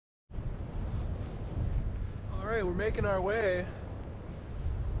right, we're making our way,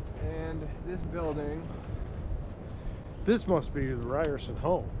 and this building. This must be the Ryerson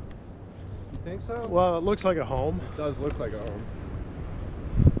home. You think so? Well, it looks like a home. It does look like a home.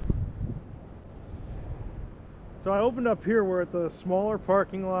 So I opened up here. We're at the smaller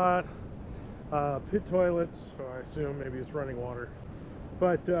parking lot, pit toilets. So I assume maybe it's running water,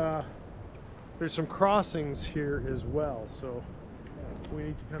 but there's some crossings here as well. So we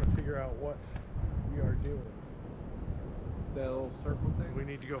need to kind of figure out what we are doing. Is that a little circle thing? We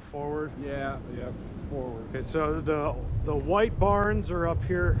need to go forward. Yeah, it's forward. Okay, so the white barns are up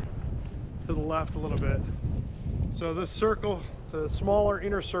here to the left a little bit. So this circle, the smaller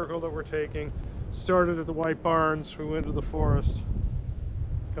inner circle that we're taking, started at the white barns. We went to the forest.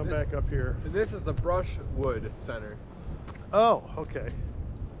 Come back up here. And this is the Brushwood Center. Oh, okay.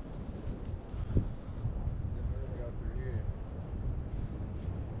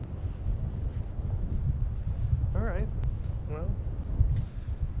 All right. Well.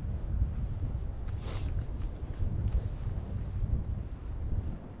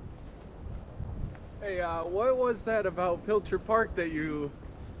 Hey, what was that about Pilcher Park that you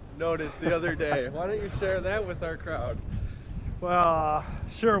noticed the other day? Why don't you share that with our crowd? Well,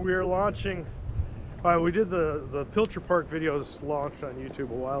 sure. We are launching. We did the Pilcher Park videos launched on YouTube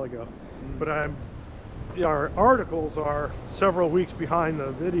a while ago, but our articles are several weeks behind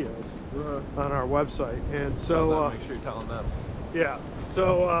the videos on our website, and so make sure you're telling them. Yeah.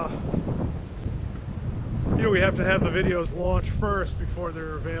 So we have to have the videos launched first before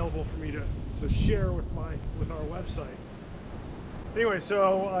they're available for me to share with our website. Anyway,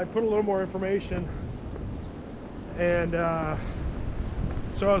 so I put a little more information, and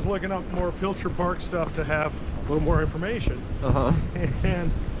so I was looking up more Pilcher Park stuff to have a little more information. And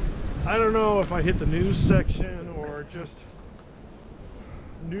I don't know if I hit the news section or just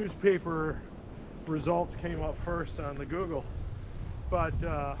newspaper results came up first on the Google, but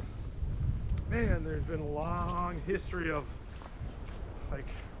man, there's been a long history of like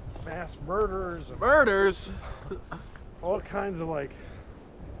mass murders and all kinds of like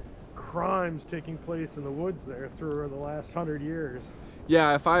crimes taking place in the woods there through the last 100 years.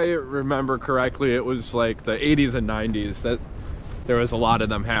 Yeah, if I remember correctly, it was like the 80s and 90s that there was a lot of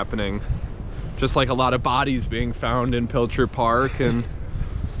them happening. Just like a lot of bodies being found in Pilcher Park, and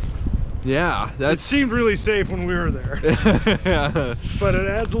yeah, it seemed really safe when we were there. Yeah. But it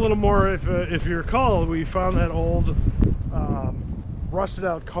adds a little more. If you recall, we found that old rusted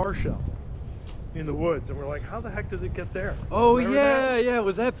out car shell in the woods, and we're like, how the heck did it get there? Oh yeah,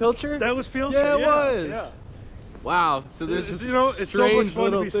 was that Pilcher? That was Pilcher. Yeah, it was. Yeah. Wow. So there's just it's so much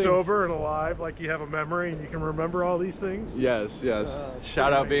fun to be things. sober and alive, like you have a memory and you can remember all these things. Yes.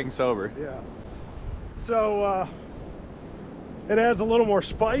 Shout out being sober. Yeah. So it adds a little more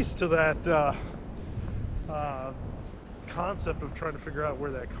spice to that concept of trying to figure out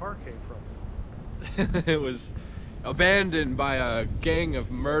where that car came from. It was abandoned by a gang of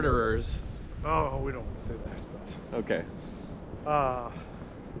murderers. Oh, we don't want to say that. But okay.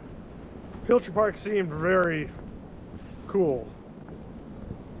 Pilcher Park seemed very cool,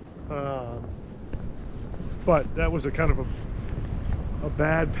 but that was a kind of a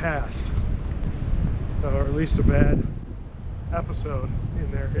bad past, or at least a bad episode in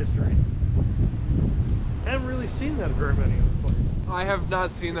their history. Haven't really seen that in very many other places. I have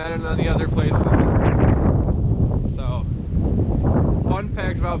not seen that in any other places. So, fun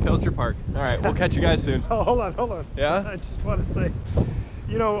fact about Pilcher Park. All right, we'll catch you guys soon. Oh, hold on. Yeah? I just want to say,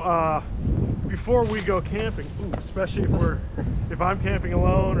 before we go camping, especially if I'm camping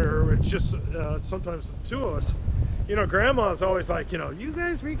alone, or it's just sometimes the two of us, Grandma's always like, you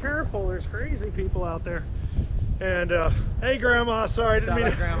guys be careful, there's crazy people out there. And hey Grandma, sorry,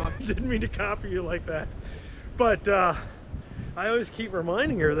 didn't mean to copy you like that. But I always keep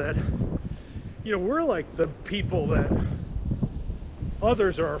reminding her that we're like the people that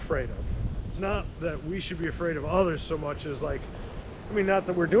others are afraid of. It's not that we should be afraid of others so much as like, not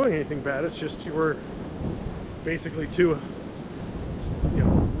that we're doing anything bad, it's just we're basically two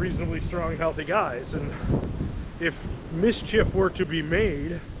reasonably strong, healthy guys, and if mischief were to be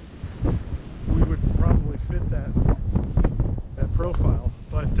made, we would probably fit that profile.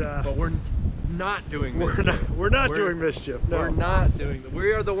 But we're not doing mischief. We're not doing mischief. No. We're not doing that.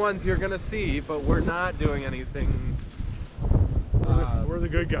 We are the ones you're gonna see, but we're not doing anything. We're the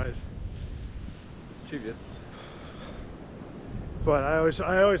good guys. Mischievous. But I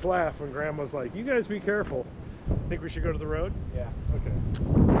always laugh when Grandma's like, you guys be careful. Think we should go to the road? Yeah. Okay.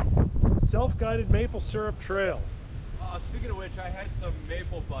 Self-guided maple syrup trail. Speaking of which, I had some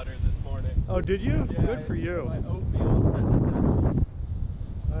maple butter this morning. Oh, did you? Yeah, good for you. My oatmeal.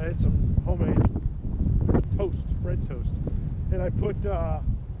 I had some homemade toast. I put the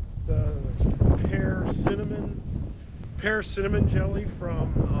pear cinnamon jelly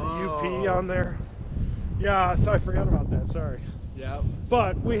from UP on there. Yeah, so I forgot about that. Sorry. Yeah.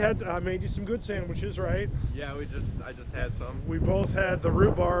 But we had I made you some good sandwiches, right? Yeah, I just had some. We both had the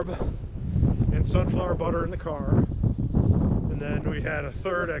rhubarb and sunflower butter in the car. And then we had a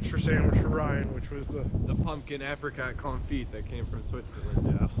third extra sandwich for Ryan, which was the pumpkin apricot confit that came from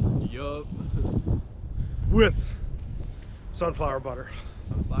Switzerland. Yeah. Yup. With sunflower butter.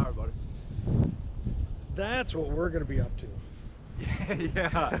 Sunflower butter. That's what we're going to be up to.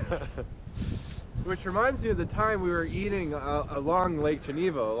 Yeah. Which reminds me of the time we were eating along Lake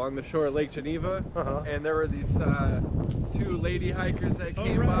Geneva, along the shore of Lake Geneva, and there were these two lady hikers that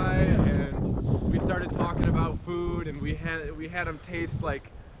came by, and we started talking about food, and we had them taste like,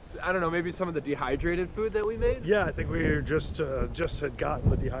 I don't know, maybe some of the dehydrated food that we made. Yeah, I think we were just had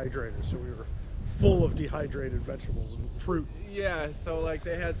gotten the dehydrator, so we were full of dehydrated vegetables and fruit. Yeah, so like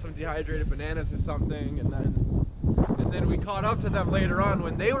they had some dehydrated bananas or something, and then we caught up to them later on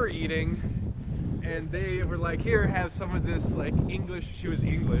when they were eating. And they were like, here, have some of this, like, English, she was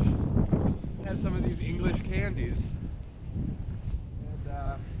English, have some of these English candies. And,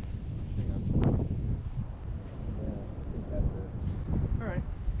 hang on. Yeah, I think that's it. All right.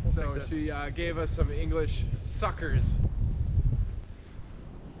 So she gave us some English suckers.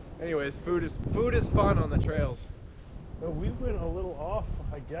 Anyways, food is fun on the trails. Well, we went a little off,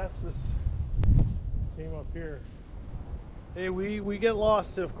 I guess this came up here. Hey, we get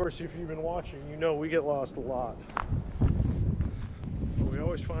lost, of course, if you've been watching, you know we get lost a lot. But we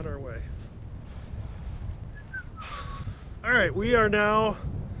always find our way. All right, we are now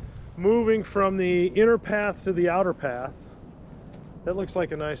moving from the inner path to the outer path. That looks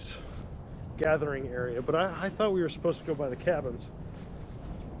like a nice gathering area, but I thought we were supposed to go by the cabins.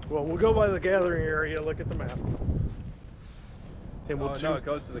 Well, we'll go by the gathering area, look at the map. And we'll no, it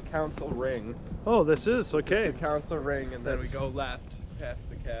goes to the council ring. Oh, this is okay. It's the council ring, and then we go left past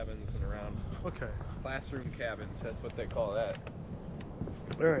the cabins and around. Okay. Classroom cabins, that's what they call that.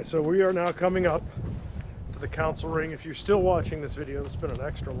 All right, so we are now coming up to the council ring. If you're still watching this video, it's been an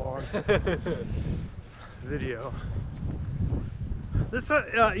extra long video. This,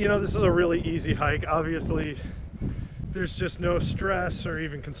 you know, this is a really easy hike. Obviously, there's just no stress or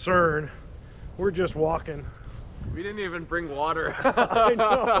even concern. We're just walking. We didn't even bring water. I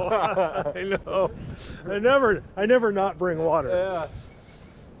know. I know. I never not bring water. Yeah.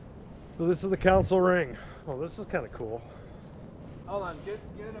 So this is the council ring. Oh, this is kind of cool. Hold on, get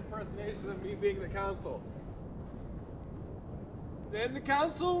an impersonation of me being the council. Then the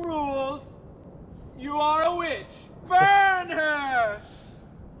council rules. You are a witch. Burn her.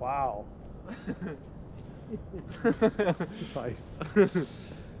 Wow. Nice.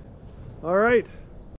 All right.